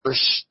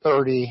verse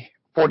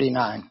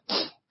 49.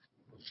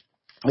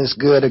 It's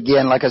good,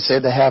 again, like I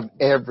said, to have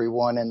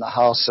everyone in the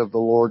house of the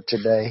Lord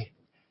today.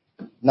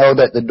 Know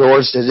that the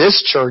doors to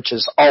this church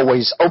is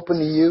always open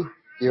to you.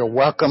 You're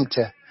welcome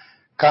to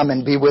come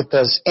and be with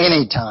us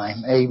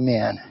anytime.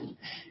 Amen.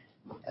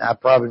 And I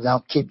probably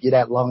don't keep you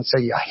that long, so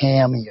your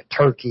ham and your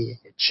turkey and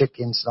your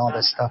chickens and all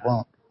that stuff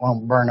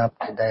won't burn up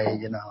today,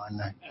 you know.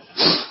 And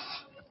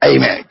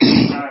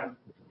amen.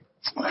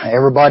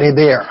 Everybody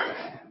there.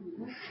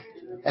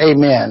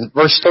 Amen.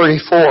 Verse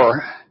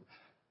 34.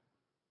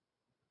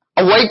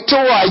 Awake to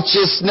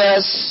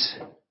righteousness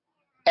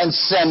and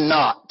sin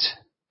not.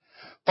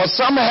 For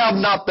some have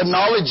not the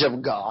knowledge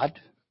of God.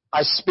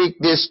 I speak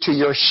this to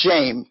your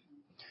shame.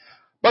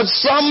 But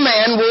some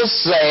men will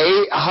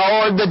say,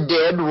 how are the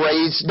dead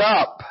raised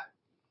up?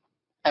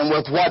 And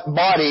with what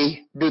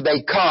body do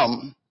they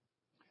come?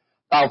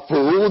 Thou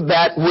fool,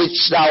 that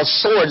which thou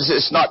sowest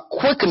is not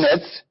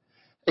quickeneth,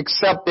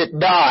 except it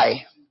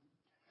die.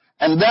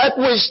 And that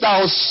which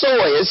thou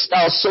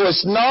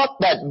sowest not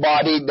that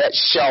body that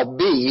shall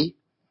be,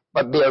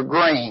 but bear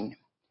grain.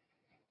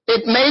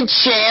 It may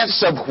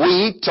chance of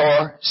wheat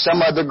or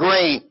some other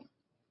grain.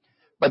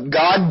 But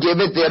God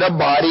giveth it a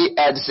body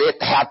as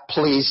it hath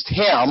pleased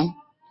him,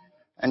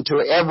 and to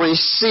every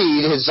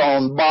seed his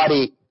own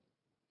body.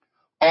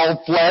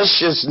 All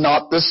flesh is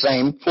not the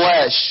same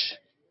flesh.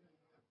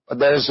 But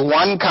there's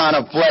one kind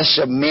of flesh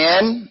of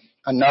men,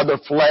 another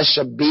flesh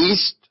of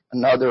beasts,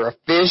 another of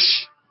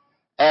fish,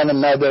 and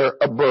another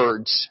of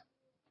birds.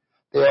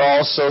 There are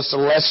also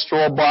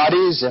celestial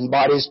bodies and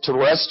bodies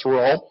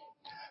terrestrial,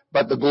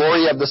 but the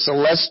glory of the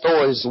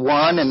celestial is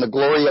one, and the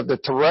glory of the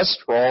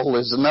terrestrial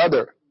is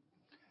another.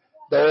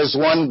 There is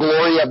one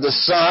glory of the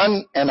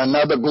sun, and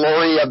another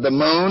glory of the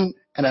moon,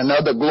 and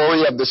another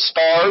glory of the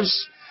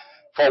stars,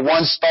 for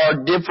one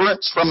star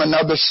difference from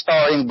another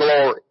star in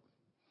glory.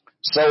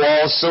 So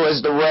also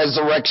is the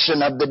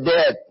resurrection of the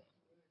dead.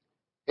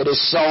 It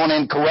is sown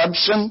in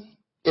corruption,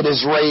 it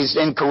is raised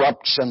in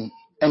corruption,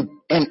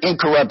 in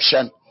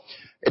incorruption.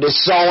 It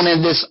is sown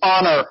in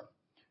dishonor,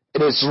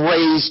 it is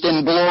raised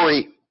in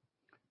glory.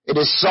 It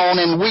is sown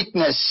in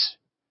weakness,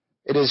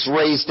 it is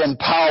raised in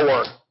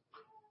power.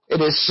 It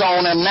is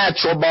sown a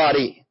natural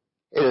body,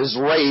 it is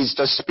raised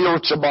a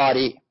spiritual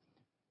body.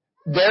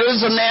 There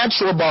is a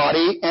natural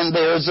body and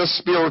there is a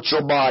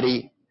spiritual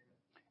body.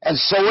 And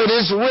so it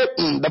is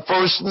written, the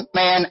first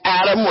man,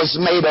 Adam, was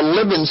made a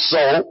living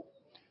soul.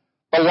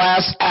 The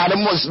last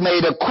Adam was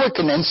made a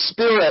quickening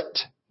spirit.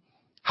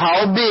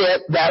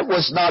 Howbeit, that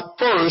was not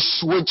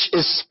first which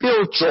is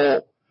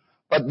spiritual,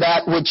 but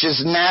that which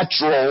is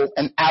natural,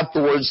 and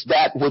afterwards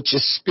that which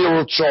is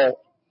spiritual.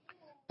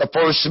 The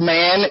first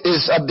man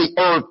is of the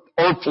earth,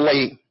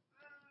 earthly.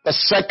 The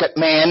second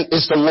man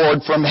is the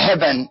Lord from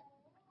heaven.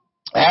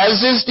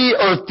 As is the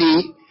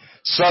earthy,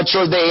 such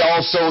are they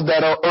also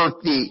that are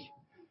earthy.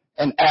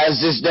 And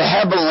as is the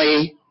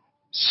heavenly,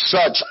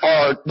 such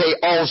are they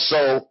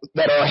also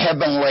that are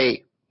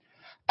heavenly.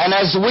 And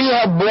as we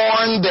have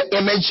borne the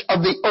image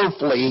of the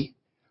earthly,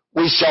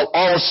 we shall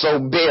also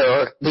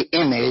bear the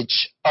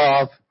image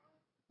of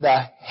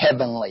the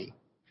heavenly.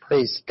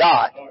 Praise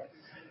God.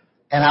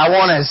 And I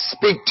want to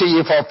speak to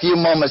you for a few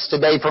moments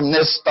today from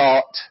this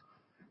thought.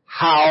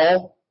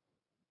 How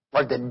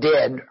are the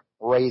dead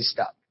raised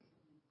up?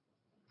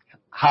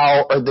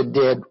 How are the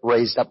dead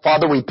raised up?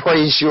 Father, we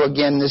praise you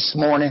again this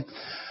morning.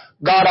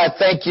 God, I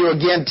thank you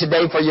again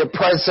today for your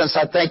presence.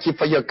 I thank you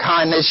for your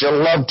kindness, your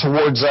love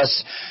towards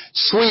us.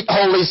 Sweet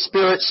Holy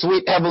Spirit,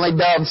 sweet Heavenly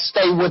Dove,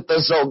 stay with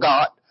us, oh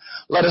God.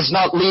 Let us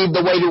not leave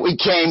the way that we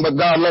came, but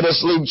God, let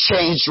us leave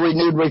changed,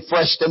 renewed,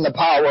 refreshed in the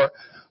power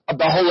of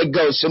the Holy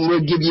Ghost. And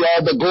we'll give you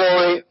all the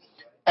glory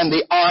and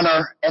the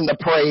honor and the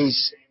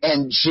praise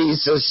in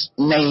Jesus'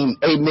 name.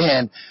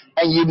 Amen.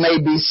 And you may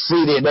be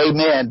seated.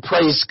 Amen.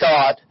 Praise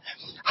God.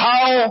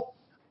 How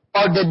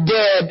are the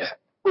dead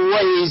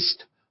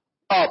raised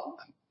up?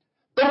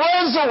 The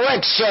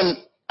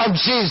resurrection of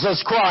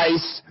Jesus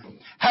Christ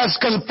has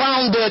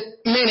confounded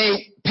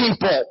many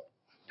people.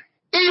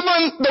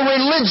 Even the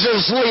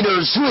religious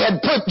leaders who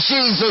had put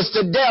Jesus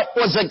to death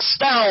was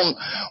astounded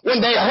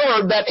when they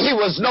heard that he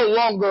was no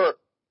longer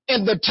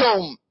in the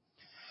tomb.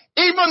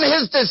 Even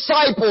his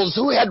disciples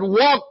who had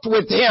walked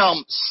with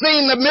him,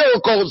 seen the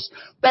miracles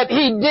that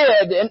he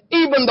did, and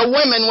even the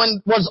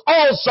women was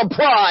all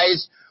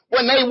surprised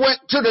when they went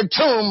to the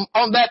tomb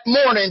on that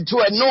morning to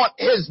anoint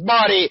his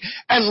body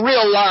and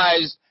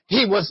realized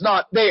he was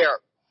not there.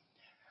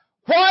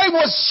 Why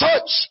was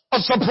such a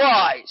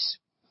surprise?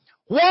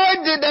 Why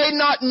did they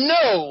not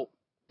know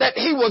that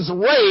he was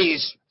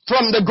raised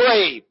from the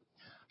grave?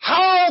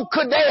 How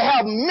could they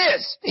have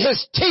missed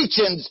his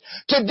teachings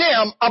to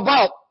them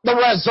about the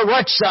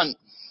resurrection?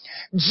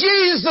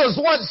 Jesus,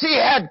 once he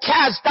had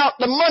cast out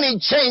the money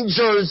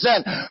changers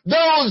and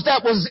those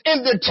that was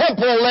in the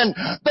temple, and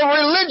the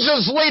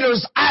religious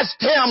leaders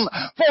asked him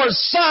for a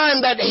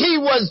sign that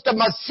he was the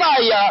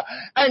Messiah,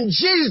 and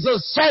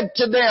Jesus said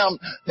to them,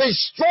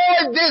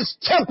 destroy this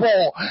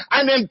temple,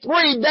 and in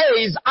 3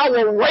 days I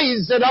will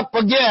raise it up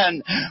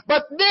again.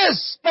 But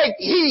this spake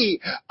he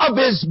of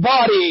his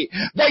body.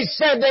 They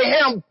said to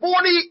him,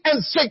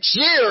 46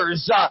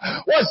 years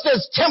was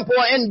this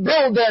temple in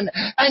building,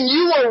 and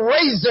you will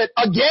raise it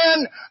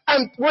again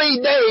in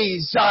 3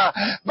 days.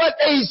 But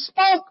he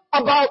spoke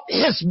about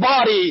his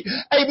body,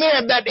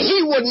 amen, that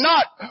he would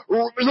not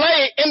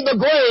lay in the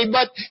grave,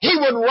 but he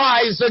would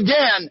rise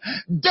again.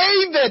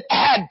 David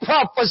had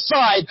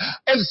prophesied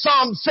in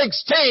Psalm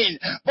 16,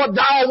 for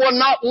thou wilt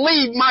not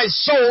leave my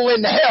soul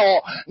in hell,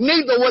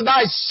 neither will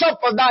I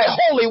suffer thy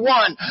Holy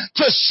One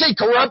to see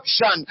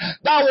corruption.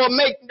 Thou wilt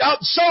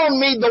show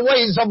me the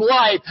ways of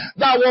life.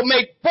 Thou wilt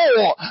make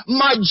full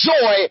my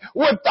joy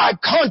with thy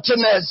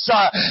countenance.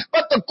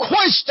 But the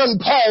question,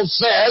 Paul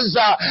says,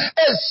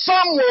 is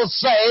some will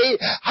say,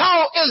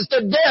 how is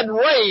the dead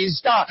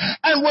raised?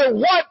 And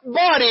with what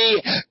body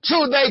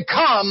do they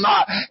come?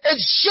 It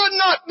should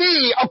not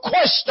be a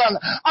question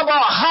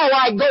about how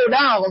I go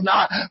down,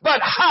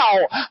 but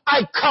how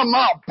I come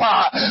up.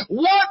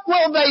 What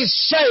will they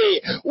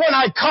say when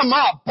I come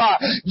up?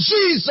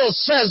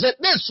 Jesus says it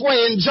this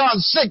way in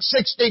John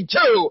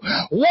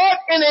 6:62. What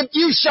and if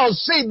you shall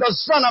see the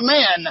Son of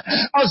Man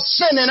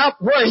ascending up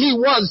where he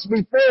was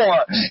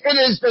before? It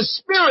is the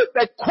Spirit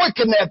that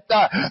quickeneth,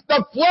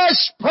 the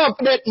flesh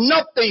profited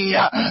nothing.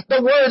 The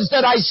words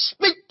that I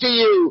speak to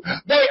you,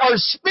 they are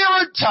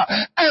spirit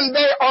and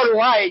they are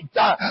light.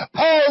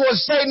 Paul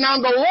was saying, now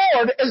the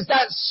Lord is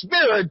that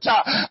Spirit,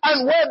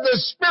 and where the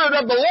Spirit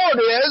of the Lord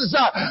is,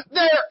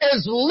 there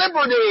is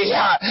liberty.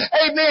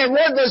 Amen.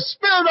 Where the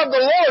Spirit of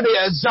the Lord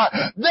is,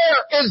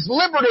 there is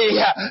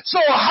liberty. So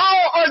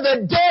how are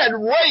the dead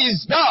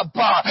raised up?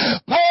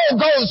 Paul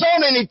goes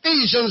on in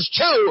Ephesians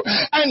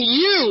 2, and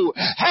you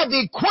have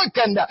he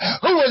quickened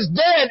who was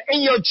dead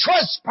in your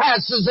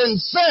trespasses and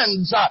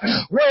sins,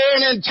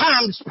 wherein in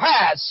times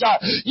past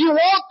you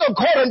walked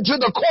according to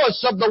the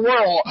course of the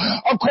world,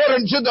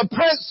 according to the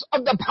prince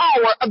of the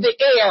power of the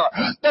air,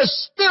 the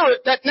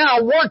spirit that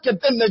now worketh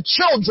in the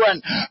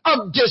children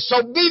of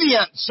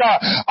disobedience,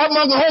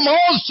 among whom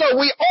also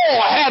we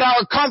all had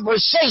our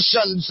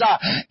conversations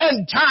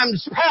in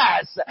times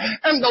past,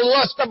 and the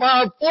lust of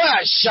our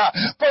flesh,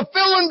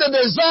 fulfilling the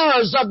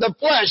desires of the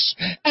flesh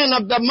and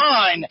of the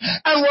mind,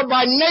 and were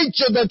by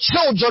nature the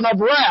children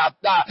of wrath,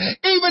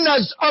 even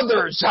as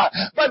others.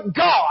 But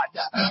God,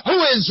 who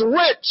is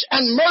rich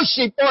in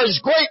mercy for his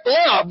great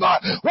love,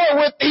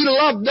 wherewith he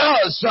loved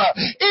us,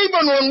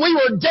 even when we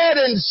were dead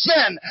in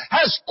sin,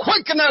 has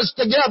quickened us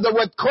together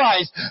with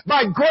Christ.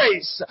 By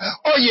grace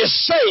are you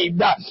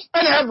saved,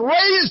 and have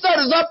raised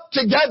us up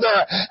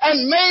together,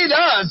 and made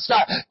us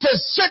to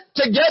sit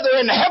together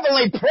in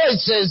heavenly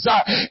places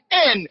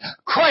in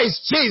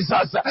Christ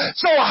Jesus.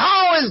 So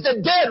how is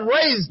the dead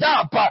raised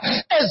up?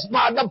 It's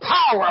by the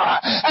power,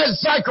 as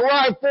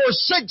Zechariah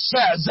 4:6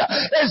 says,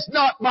 it's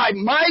not by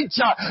might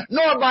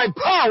nor by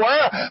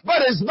power,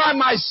 but it's by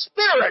my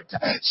Spirit,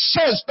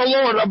 says the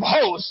Lord of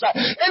hosts.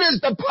 It is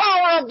the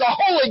power of the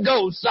Holy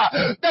Ghost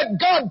that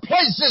God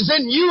places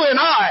in you and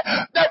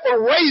I that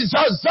will raise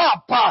us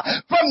up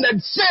from the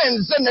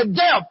sins and the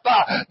death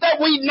that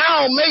we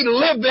now may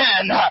live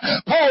in.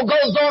 Paul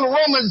goes on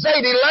Romans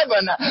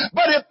 8:11,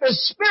 but if the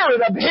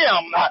Spirit of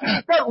him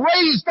that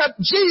raised up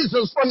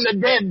Jesus from the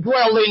dead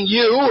dwell in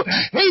you,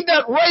 he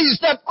that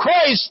raised up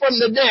Christ from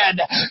the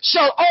dead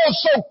shall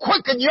also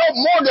quicken your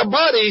mortal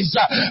bodies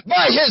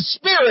by his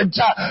Spirit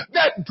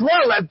that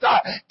dwelleth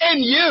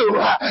in you.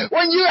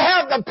 When you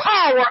have the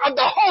power of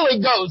the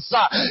Holy Ghost,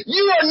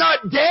 you are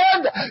not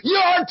dead, you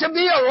are to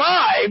be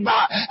alive.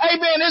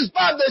 Amen. It's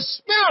by the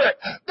Spirit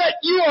that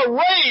you are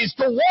raised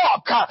to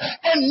walk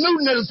in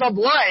newness of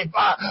life.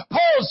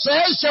 Paul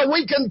says, shall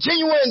we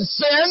continue in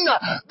sin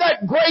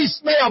that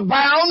grace may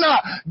abound?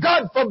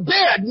 God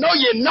forbid. No,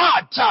 you're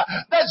not.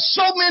 That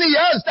so many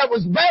of us that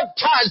was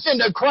baptized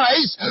into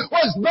Christ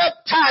was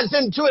baptized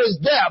into his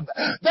death.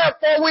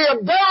 Therefore we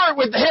are buried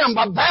with him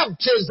by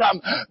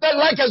baptism, that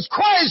like as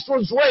Christ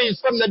was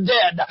raised from the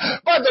dead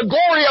by the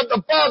glory of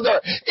the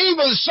Father,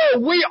 even so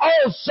we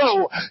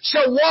also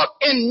shall walk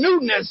in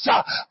newness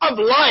of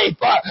life.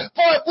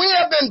 For if we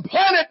have been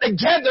planted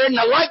together in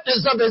the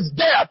likeness of his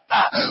death,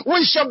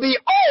 we shall be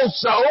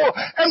also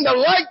in the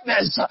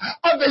likeness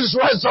of his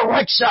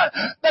resurrection.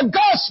 The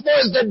gospel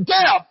is the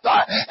death,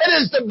 it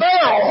is the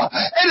burial,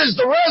 it is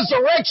the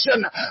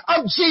resurrection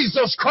of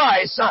Jesus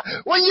Christ.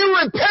 When you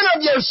repent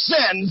of your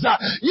sins,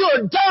 you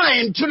are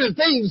dying to the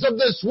things of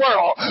this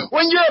world.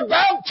 When you're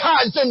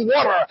baptized in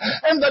water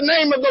in the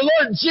name of the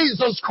Lord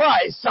Jesus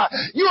Christ,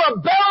 you are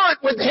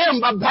buried with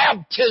him by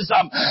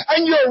baptism,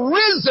 and you're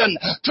risen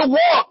to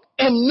walk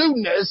in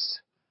newness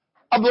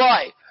of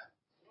life.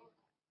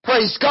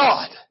 Praise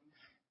God.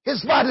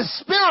 It's by the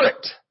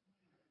Spirit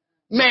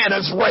man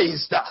is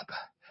raised up.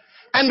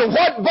 And to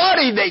what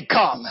body they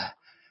come,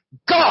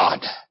 God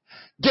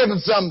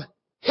gives them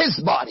His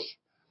body.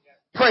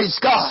 Praise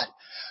God.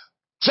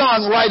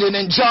 John writing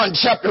in John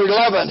chapter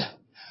 11,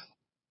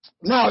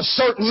 now a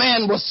certain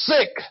man was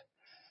sick,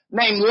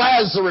 named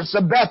Lazarus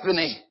of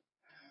Bethany,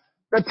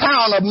 the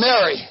town of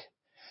Mary,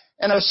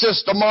 and her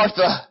sister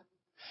Martha.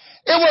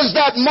 It was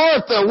that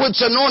Martha which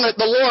anointed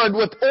the Lord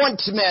with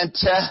ointment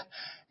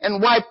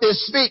and wiped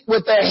His feet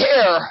with her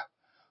hair,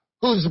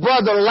 whose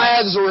brother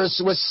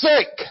Lazarus was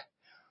sick.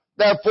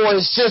 Therefore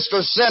His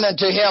sister sent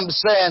unto Him,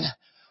 saying,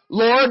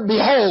 Lord,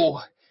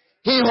 behold,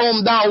 he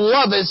whom thou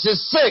lovest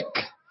is sick.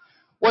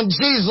 When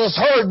Jesus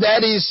heard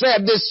that, He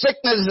said, this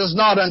sickness is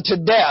not unto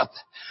death,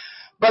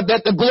 but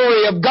that the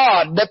glory of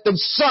God, that the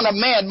Son of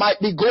Man might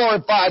be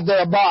glorified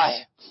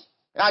thereby.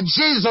 Now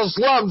Jesus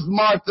loved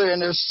Martha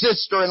and her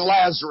sister and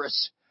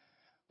Lazarus.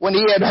 When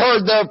He had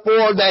heard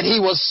therefore that he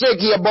was sick,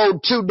 He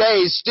abode 2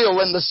 days still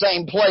in the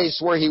same place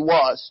where He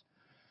was.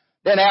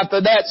 Then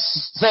after that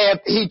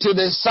saith He to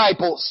the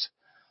disciples,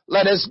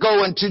 let us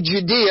go into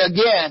Judea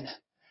again.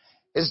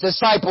 His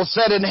disciples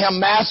said unto Him,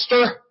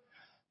 Master,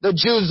 the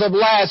Jews of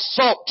last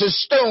sought to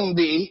stone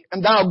Thee,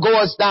 and Thou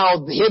goest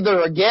thou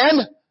hither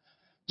again?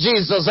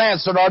 Jesus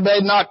answered, are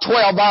they not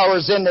 12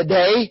 hours in the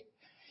day?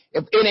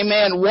 If any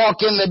man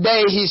walk in the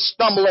day, he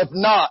stumbleth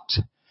not,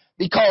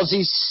 because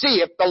he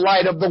seeth the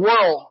light of the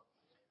world.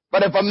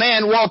 But if a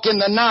man walk in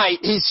the night,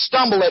 he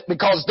stumbleth,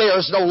 because there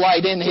is no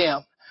light in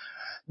him.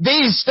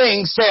 These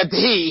things said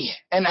He,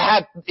 and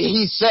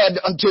He said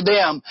unto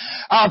them,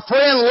 our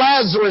friend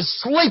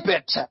Lazarus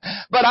sleepeth,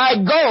 but I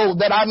go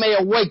that I may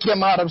awake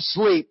him out of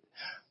sleep.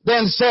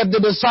 Then said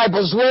the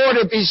disciples, Lord,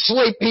 if he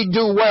sleep, he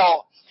do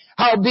well.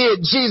 Howbeit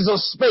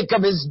Jesus spake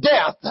of His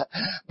death,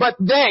 but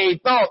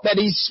they thought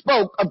that He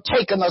spoke of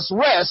taking us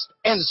rest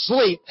and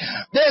sleep.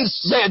 Then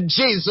said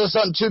Jesus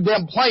unto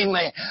them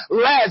plainly,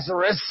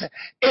 Lazarus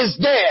is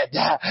dead.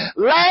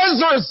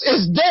 Lazarus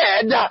is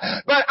dead,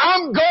 but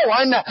I'm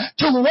going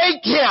to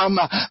wake him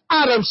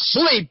out of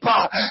sleep.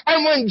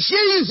 And when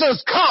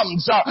Jesus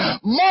comes,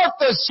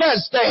 Martha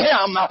says to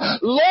Him,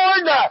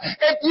 Lord,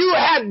 if You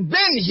had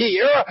been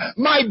here,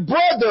 my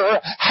brother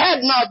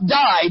had not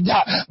died.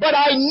 But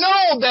I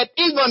know that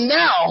even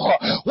now,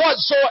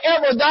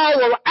 whatsoever thou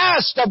wilt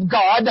ask of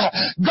God,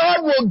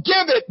 God will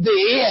give it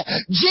thee.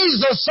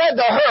 Jesus said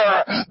to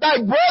her, thy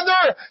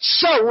brother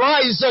shall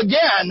rise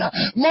again.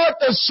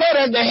 Martha said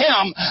unto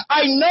Him,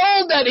 I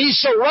know that he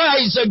shall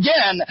rise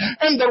again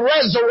in the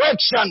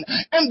resurrection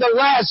in the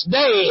last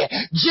day.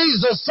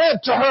 Jesus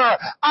said to her,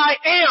 I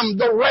am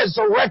the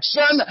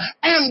resurrection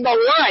and the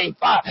life.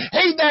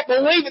 He that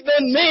believeth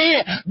in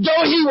me,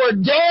 though he were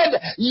dead,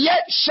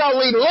 yet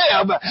shall he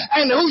live.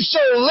 And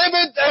whoso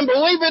liveth and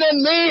believeth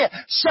in me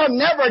shall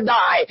never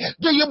die.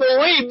 Do you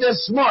believe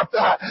this,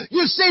 Martha?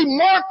 You see,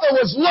 Martha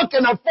was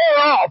looking afar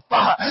off.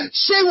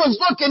 She was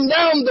looking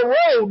down the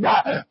road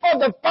for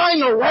the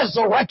final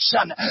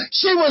resurrection.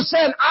 She was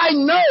saying, I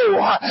know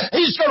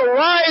He's going to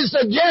rise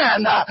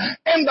again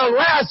in the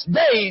last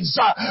days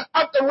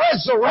of the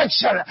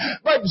resurrection.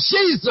 But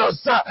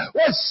Jesus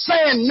was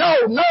saying, no,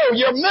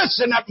 you're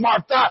missing it,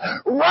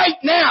 Martha.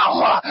 Right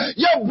now,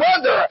 your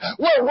brother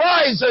will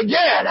rise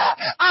again.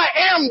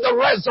 I am the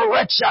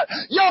resurrection.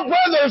 Your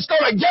brother is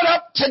going to get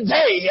up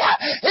today.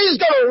 He's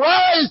going to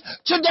rise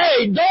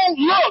today. Don't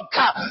look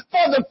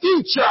for the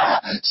future.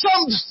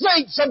 Some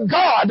saints of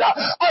God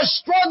are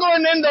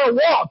struggling in their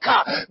walk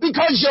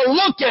because you're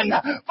looking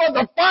for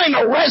the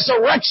final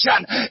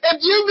resurrection. If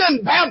you've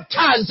been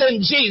baptized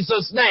in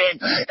Jesus' name,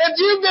 if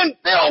you've been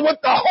filled with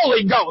the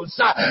Holy Ghost,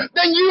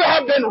 then you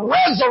have been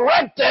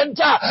resurrected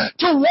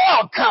to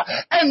walk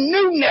in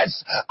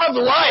newness of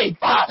life.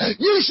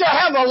 You shall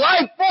have a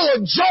life full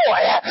of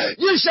joy.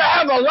 You shall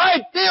have a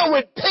life filled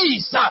with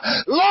peace,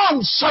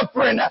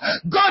 long-suffering,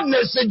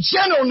 goodness and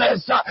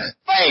gentleness,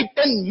 faith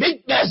and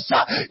meekness.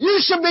 You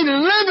should be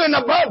living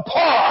above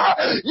par.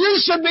 You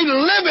should be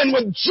living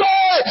with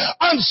joy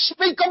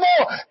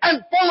unspeakable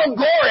and full of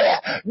glory.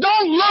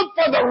 Don't look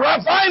for the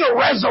final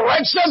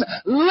resurrection.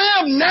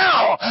 Live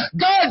now.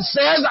 God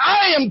says,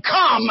 I am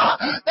come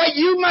that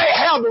you may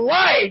have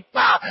life,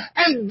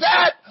 and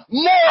that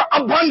more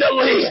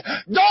abundantly.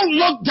 Don't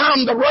look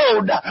down the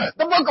road.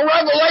 The book of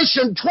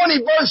Revelation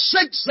 20 verse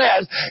 6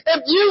 says,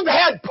 if you've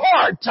had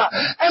part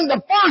in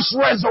the first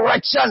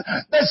resurrection,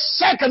 the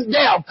second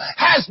death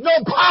has no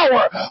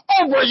power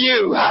over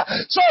you.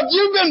 So if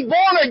you've been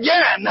born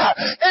again,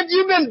 if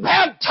you've been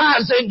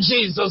baptized in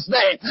Jesus'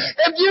 name,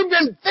 if you've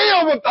been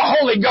filled with the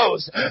Holy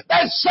Ghost,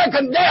 that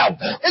second death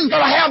is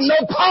going to have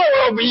no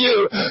power over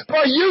you,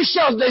 for you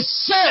shall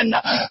descend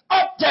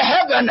up to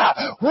heaven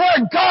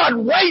where God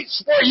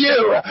waits for you.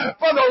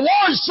 For the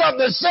Lord shall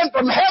descend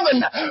from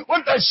heaven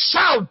with a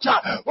shout,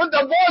 with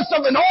the voice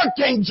of an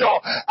archangel,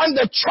 and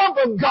the trump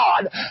of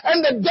God,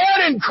 and the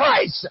dead in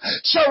Christ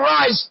shall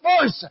rise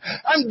first,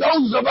 and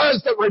those of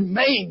us that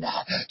remain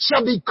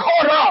shall be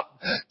caught up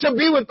to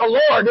be with the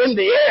Lord in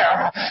the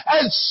air,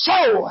 and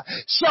so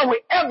shall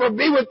we ever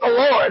be with the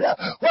Lord.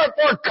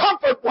 Wherefore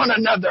comfort one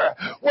another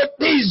with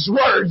these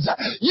words.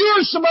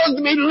 You're supposed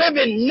to be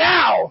living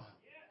now.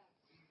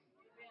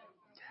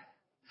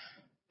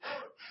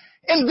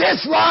 In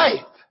this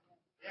life,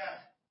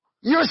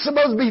 you're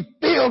supposed to be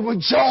filled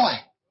with joy.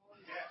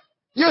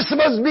 You're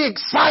supposed to be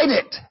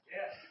excited.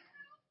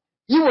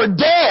 You were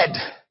dead,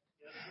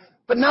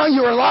 but now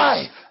you're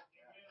alive.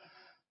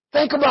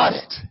 Think about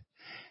it.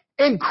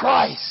 In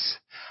Christ,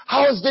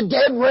 how is the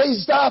dead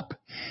raised up?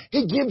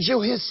 He gives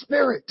you His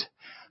Spirit.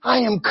 I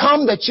am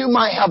come that you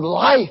might have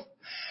life,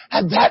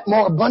 and that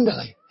more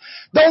abundantly.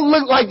 Don't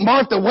look like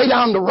Martha way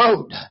down the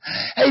road.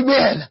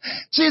 Amen.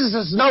 Jesus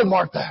says, no,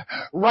 Martha,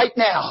 right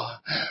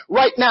now,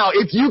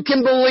 if you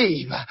can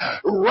believe,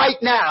 right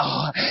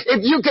now,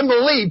 if you can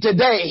believe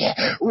today,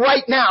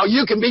 right now,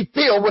 you can be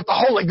filled with the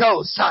Holy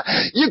Ghost.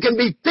 You can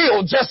be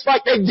filled just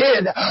like they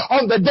did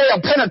on the day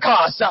of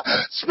Pentecost,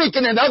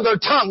 speaking in other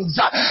tongues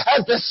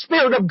as the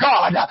Spirit of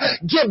God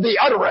give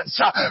the utterance.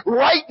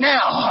 Right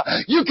now,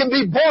 you can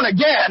be born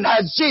again,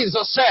 as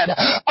Jesus said,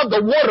 of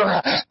the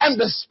water and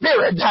the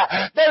Spirit.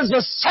 There's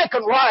a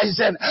second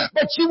rising,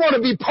 but you want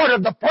to be part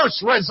of the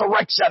first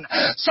resurrection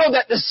so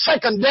that the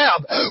second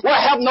death will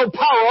have no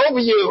power over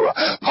you.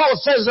 Paul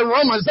says in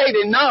Romans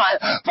 8:9,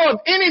 for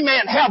if any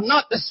man have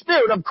not the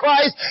Spirit of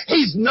Christ,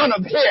 he's none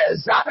of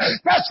his.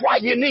 That's why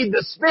you need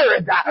the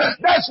Spirit.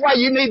 That's why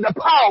you need the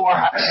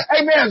power.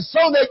 Amen. So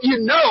that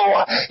you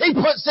know He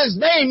puts His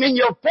name in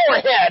your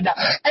forehead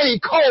and He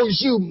calls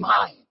you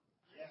mine.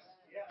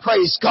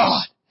 Praise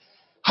God.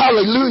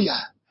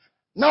 Hallelujah.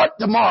 Not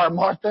tomorrow,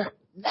 Martha.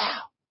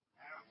 Now.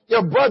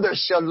 Your brother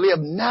shall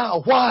live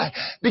now. Why?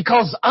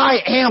 Because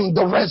I am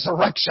the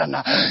resurrection.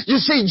 You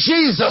see,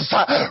 Jesus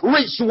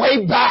reached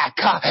way back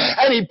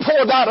and He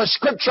pulled out a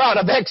scripture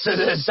out of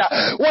Exodus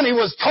when He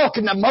was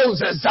talking to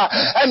Moses.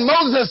 And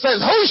Moses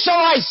says, who shall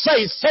I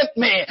say sent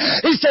me?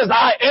 He says,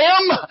 I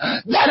am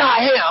that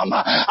I am.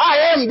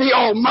 I am the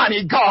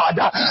Almighty God.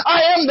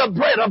 I am the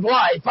bread of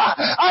life.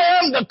 I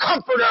am the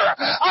comforter.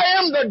 I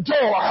am the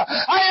door.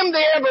 I am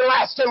the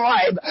everlasting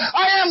life.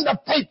 I am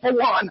the faithful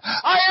one.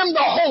 I am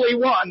the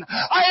holy one.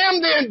 I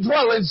am the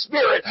indwelling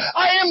Spirit.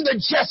 I am the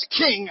just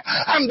King.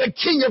 I'm the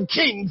King of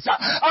kings.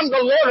 I'm the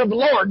Lord of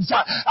lords.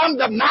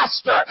 I'm the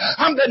Master.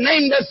 I'm the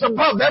name that's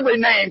above every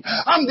name.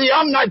 I'm the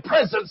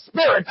omnipresent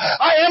Spirit.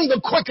 I am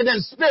the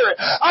quickening Spirit.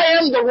 I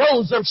am the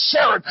Rose of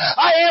Sharon.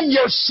 I am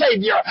your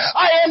Savior.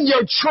 I am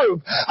your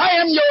truth.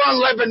 I am your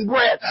unleavened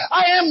bread.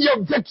 I am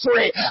your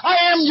victory.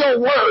 I am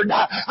your word.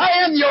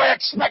 I am your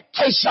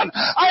expectation.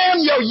 I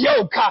am your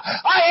yoke.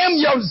 I am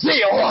your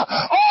zeal.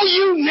 All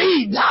you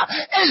need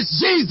is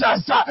Jesus.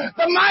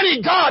 The mighty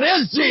God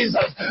is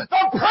Jesus.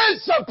 The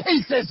Prince of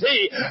Peace is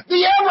He.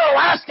 The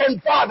everlasting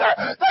Father.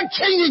 The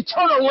King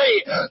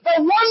eternally.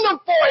 The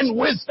wonderful in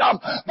wisdom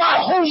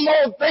by whom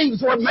all things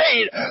were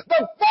made.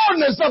 The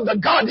fullness of the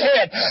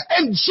Godhead.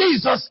 And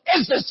Jesus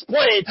is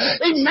displayed.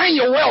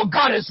 Emmanuel,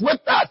 God is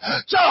with us.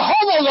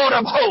 Jehovah, Lord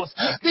of hosts.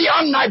 The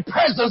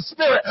omnipresent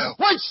Spirit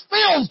which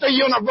fills the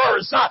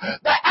universe.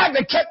 The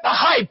advocate, the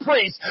high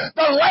priest.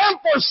 The lamb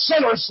for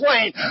sinners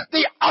slain.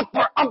 The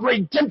author of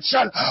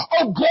redemption.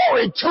 Oh,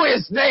 glory to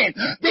His name.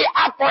 The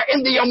Alpha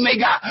and the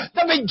Omega.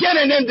 The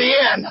beginning and the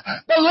end.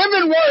 The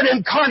living Word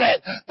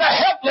incarnate. The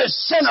helpless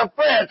sinner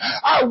friend.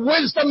 Our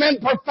wisdom and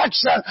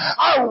perfection.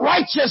 Our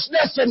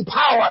righteousness and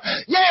power.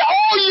 Yea,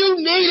 all you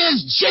need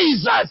is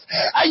Jesus.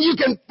 And you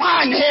can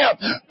find Him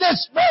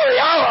this very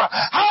hour.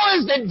 How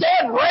is the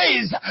dead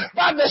raised?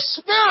 By the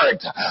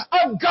Spirit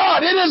of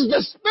God. It is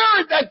the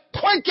Spirit that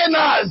quickens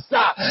us.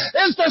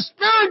 It's the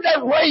Spirit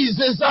that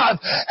raises us.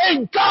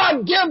 And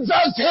God gives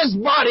us His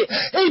body.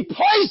 He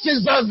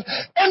places us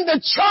in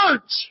the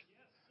church.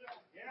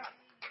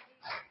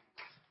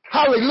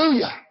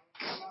 Hallelujah.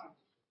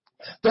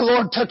 The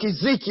Lord took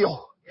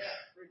Ezekiel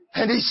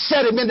and He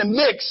set him in the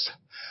midst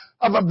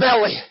of a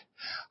belly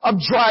of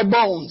dry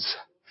bones.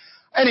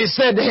 And He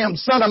said to him,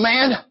 Son of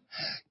man,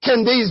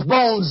 can these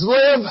bones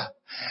live?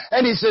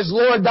 And he says,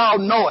 Lord, thou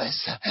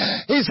knowest.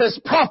 He says,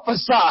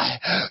 prophesy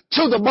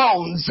to the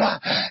bones.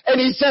 And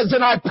he says,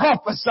 and I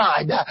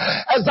prophesied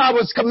as I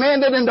was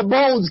commanded, and the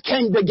bones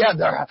came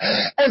together.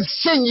 And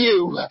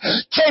sinew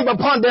came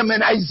upon them in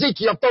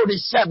Ezekiel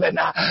 37.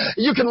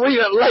 You can read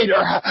it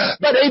later.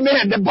 But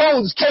amen, the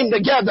bones came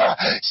together.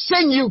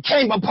 Sinew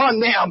came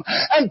upon them.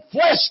 And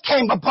flesh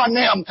came upon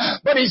them.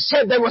 But he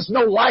said there was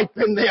no life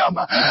in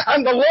them.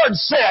 And the Lord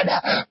said,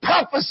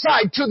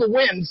 prophesy to the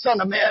wind,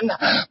 son of man.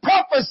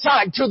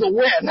 Prophesy to the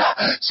wind.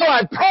 So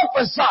I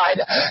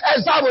prophesied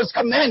as I was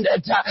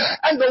commanded,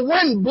 and the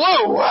wind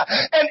blew,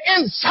 and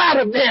inside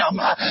of them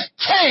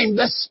came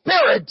the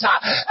Spirit.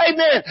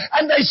 Amen.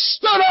 And they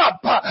stood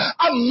up,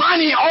 a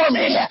mighty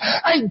army.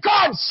 And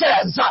God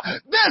says,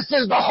 this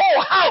is the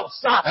whole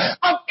house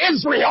of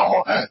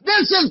Israel.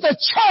 This is the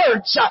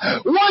church.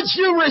 Once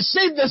you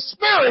receive the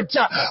Spirit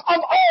of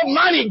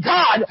Almighty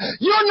God,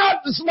 you're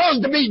not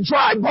supposed to be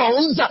dry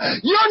bones.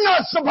 You're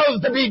not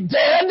supposed to be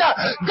dead.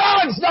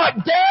 God's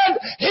not dead.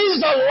 He's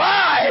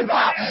alive.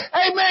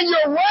 Amen.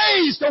 You're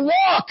raised to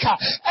walk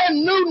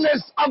in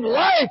newness of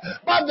life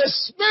by the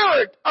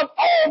Spirit of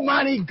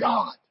Almighty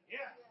God.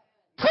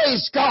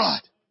 Praise God.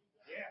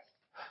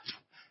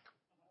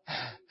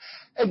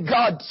 And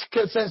God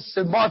says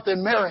to Martha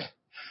and Mary,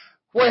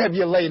 where have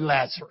you laid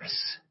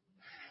Lazarus?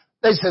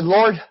 They said,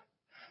 Lord,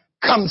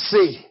 come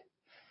see.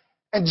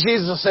 And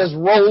Jesus says,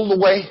 roll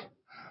away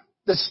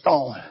the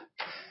stone.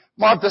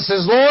 Martha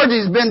says, Lord,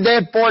 he's been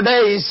dead 4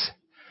 days.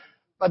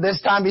 But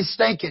this time he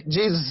stinketh.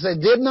 Jesus said,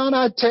 did not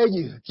I tell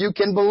you, if you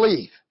can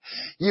believe,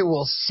 you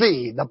will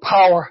see the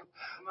power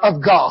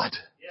of God.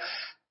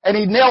 And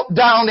he knelt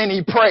down and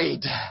he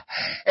prayed.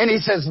 And he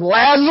says,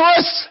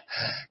 Lazarus,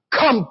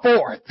 come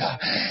forth.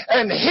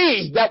 And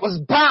he that was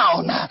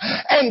bound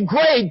and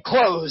grave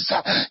clothes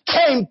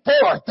came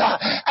forth.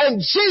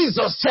 And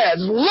Jesus said,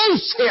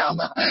 loose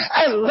him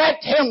and let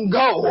him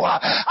go.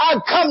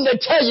 I've come to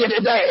tell you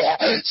today,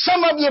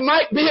 some of you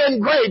might be in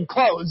grave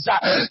clothes.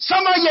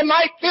 Some of you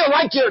might feel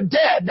like you're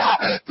dead.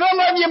 Some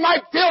of you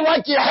might feel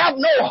like you have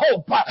no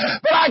hope.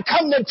 But I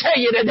come to tell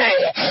you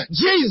today,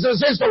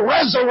 Jesus is the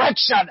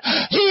resurrection.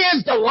 He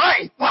is the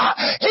life.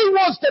 He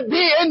wants to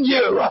be in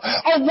you.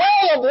 A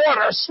well of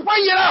water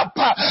springing up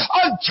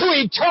unto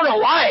eternal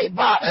life.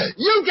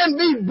 You can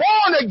be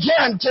born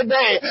again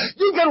today.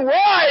 You can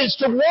rise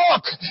to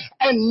walk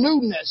in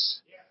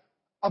newness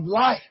of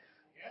life.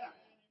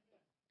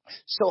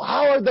 So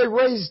how are they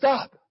raised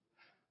up?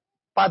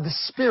 By the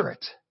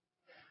Spirit.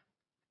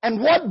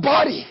 And what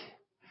body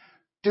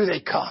do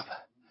they come?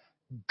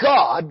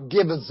 God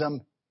gives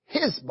them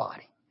His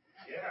body.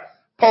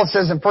 Paul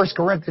says in 1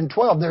 Corinthians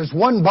 12, there's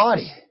one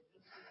body,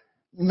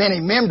 many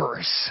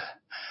members.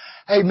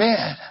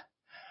 Amen.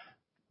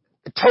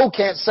 The toe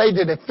can't say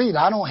to the feet,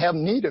 I don't have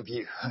need of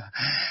you.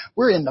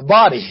 We're in the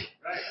body.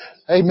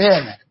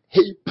 Amen.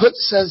 He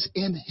puts us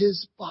in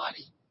His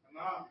body.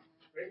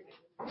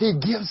 He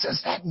gives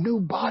us that new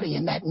body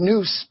and that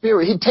new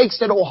spirit. He takes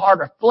that old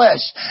heart of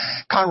flesh,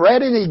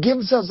 Conrad, and He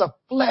gives us a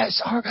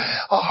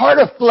heart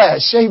of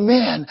flesh.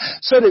 Amen.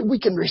 So that we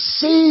can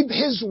receive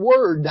His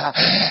word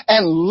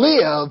and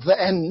live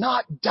and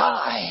not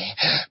die.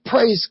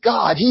 Praise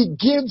God. He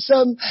gives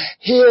them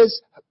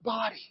His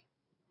body.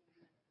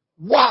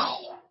 Wow.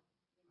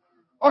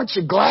 Aren't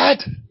you glad?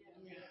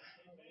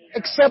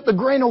 Except the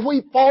grain of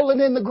wheat falling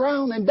in the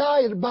ground and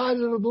die, it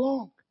abideth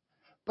long.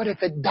 But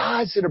if it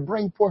dies, it'll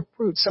bring forth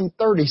fruit. Some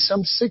 30,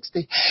 some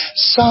 60,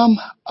 some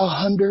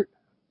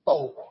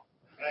 100-fold.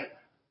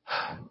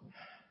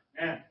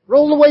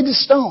 Roll away the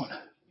stone.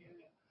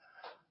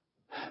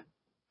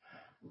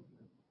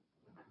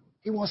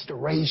 He wants to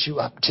raise you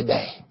up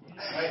today.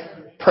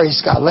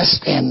 Praise God. Let's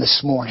stand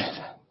this morning.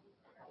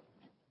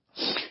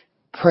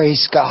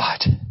 Praise God.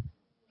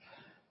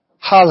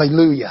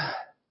 Hallelujah.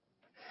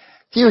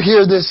 If you're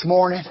here this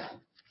morning,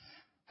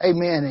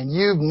 amen, and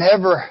you've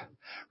never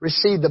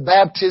received the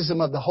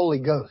baptism of the Holy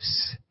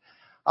Ghost,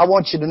 I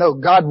want you to know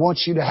God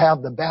wants you to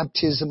have the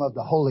baptism of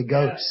the Holy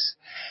Ghost.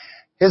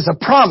 It's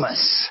a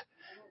promise.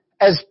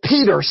 As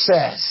Peter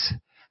says,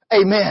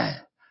 amen,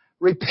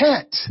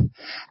 repent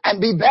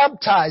and be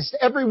baptized,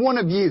 every one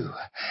of you,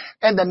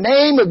 in the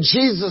name of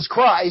Jesus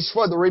Christ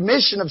for the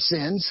remission of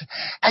sins,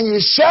 and you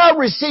shall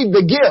receive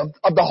the gift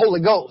of the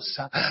Holy Ghost.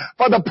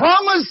 For the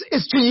promise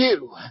is to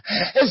you,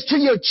 is to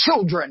your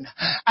children,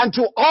 and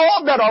to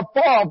all that are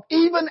far off,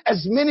 even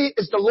as many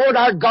as the Lord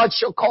our God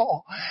shall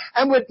call.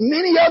 And with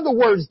many other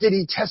words did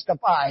He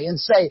testify and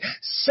say,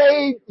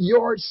 save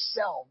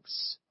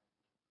yourselves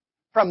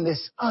from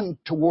this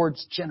untoward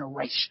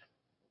generation.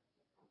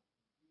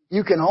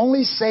 You can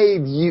only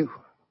save you.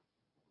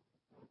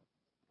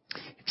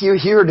 If you're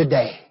here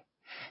today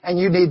and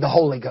you need the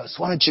Holy Ghost,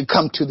 why don't you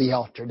come to the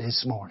altar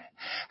this morning?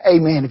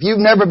 Amen. If you've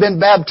never been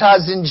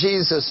baptized in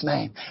Jesus'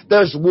 name,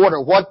 there's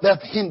water. What doth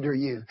hinder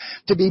you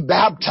to be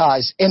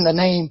baptized in the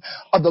name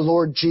of the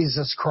Lord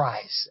Jesus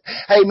Christ?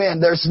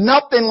 Amen. There's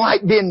nothing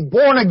like being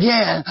born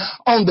again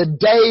on the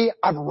day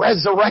of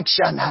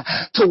resurrection,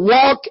 to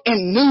walk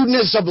in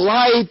newness of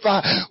life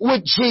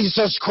with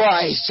Jesus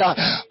Christ.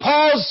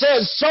 Paul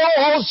says, so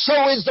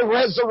also is the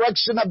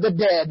resurrection of the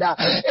dead.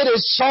 It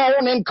is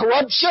sown in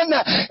corruption.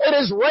 It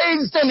is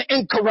raised in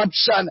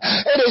incorruption.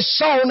 It is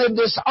sown in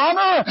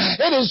dishonor.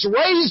 It is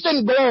raised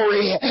in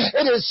glory.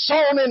 It is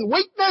sown in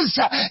weakness.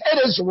 It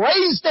is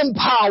raised in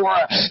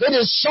power. It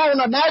is sown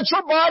a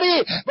natural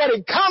body, but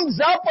it comes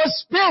up a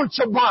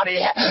spiritual body,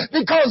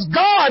 because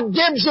God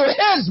gives you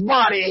His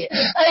body.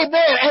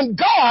 Amen. And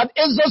God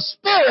is a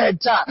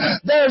spirit.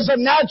 There's a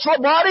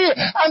natural body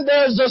and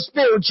there's a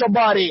spiritual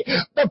body.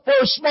 The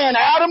first man,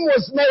 Adam,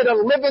 was made a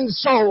living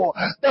soul.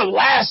 The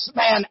last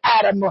man,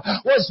 Adam,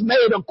 was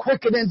made a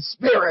quickening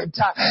spirit.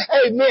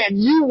 Amen.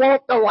 You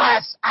want the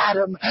last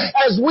Adam.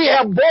 As we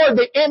have borne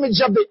the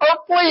image of the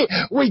earthly,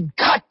 we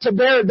got to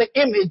bear the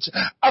image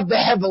of the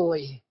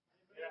heavenly.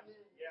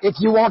 If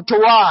you want to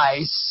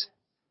rise,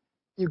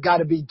 you got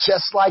to be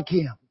just like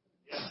Him.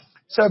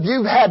 So if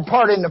you've had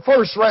part in the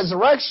first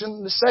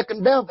resurrection, the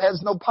second death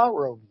has no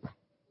power over you.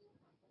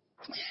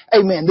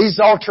 Amen. These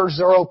altars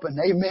are open.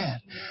 Amen.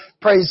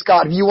 Praise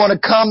God. If you want to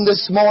come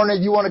this morning,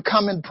 if you want to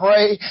come and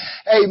pray,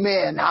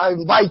 amen, I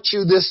invite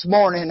you this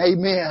morning,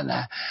 amen,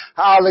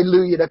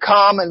 hallelujah, to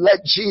come and let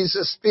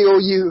Jesus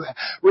fill you,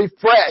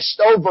 refreshed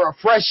over,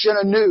 fresh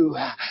and anew.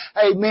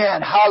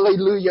 Amen.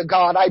 Hallelujah,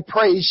 God. I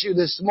praise you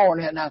this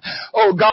morning. Oh, God.